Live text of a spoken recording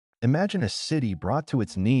Imagine a city brought to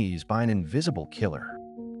its knees by an invisible killer.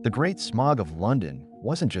 The Great Smog of London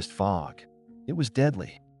wasn't just fog, it was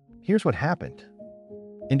deadly. Here's what happened.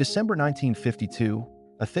 In December 1952,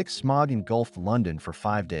 a thick smog engulfed London for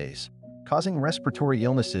 5 days, causing respiratory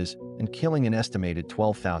illnesses and killing an estimated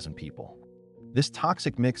 12,000 people. This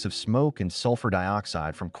toxic mix of smoke and sulfur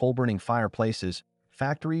dioxide from coal-burning fireplaces,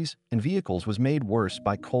 factories, and vehicles was made worse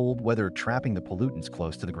by cold weather trapping the pollutants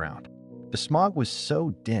close to the ground. The smog was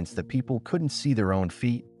so dense that people couldn't see their own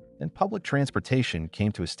feet, and public transportation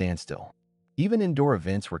came to a standstill. Even indoor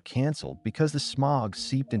events were canceled because the smog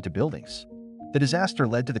seeped into buildings. The disaster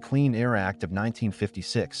led to the Clean Air Act of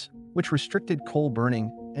 1956, which restricted coal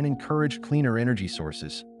burning and encouraged cleaner energy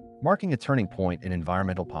sources, marking a turning point in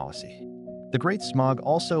environmental policy. The Great Smog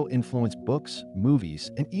also influenced books,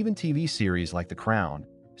 movies, and even TV series like The Crown,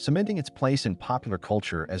 cementing its place in popular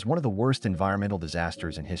culture as one of the worst environmental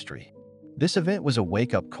disasters in history. This event was a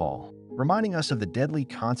wake-up call, reminding us of the deadly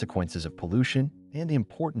consequences of pollution and the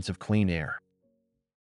importance of clean air.